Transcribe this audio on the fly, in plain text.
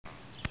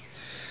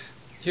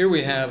Here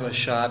we have a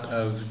shot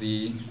of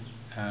the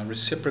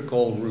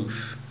reciprocal roof.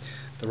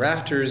 The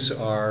rafters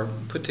are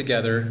put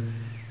together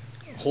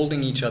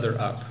holding each other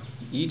up.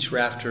 Each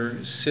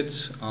rafter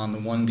sits on the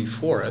one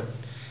before it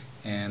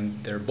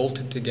and they're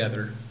bolted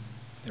together.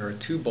 There are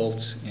 2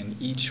 bolts in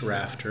each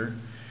rafter,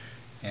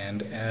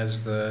 and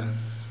as the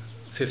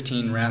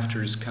 15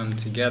 rafters come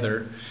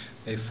together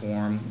they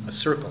form a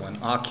circle, an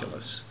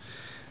oculus,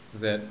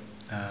 that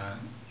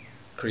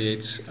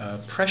creates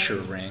a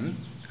pressure ring,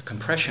 a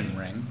compression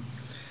ring,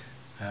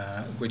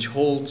 which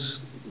holds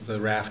the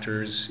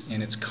rafters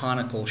in its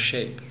conical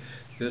shape.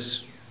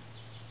 This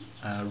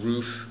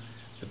roof,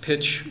 the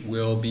pitch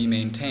will be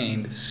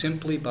maintained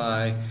simply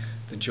by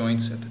the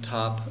joints at the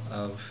top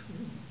of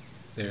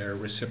their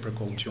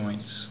reciprocal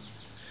joints.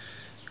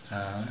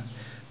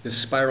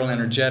 This spiral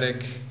energetic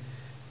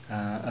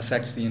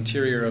affects the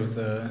interior of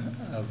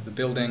the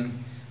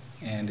building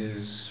and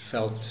is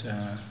felt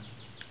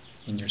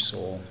in your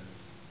soul.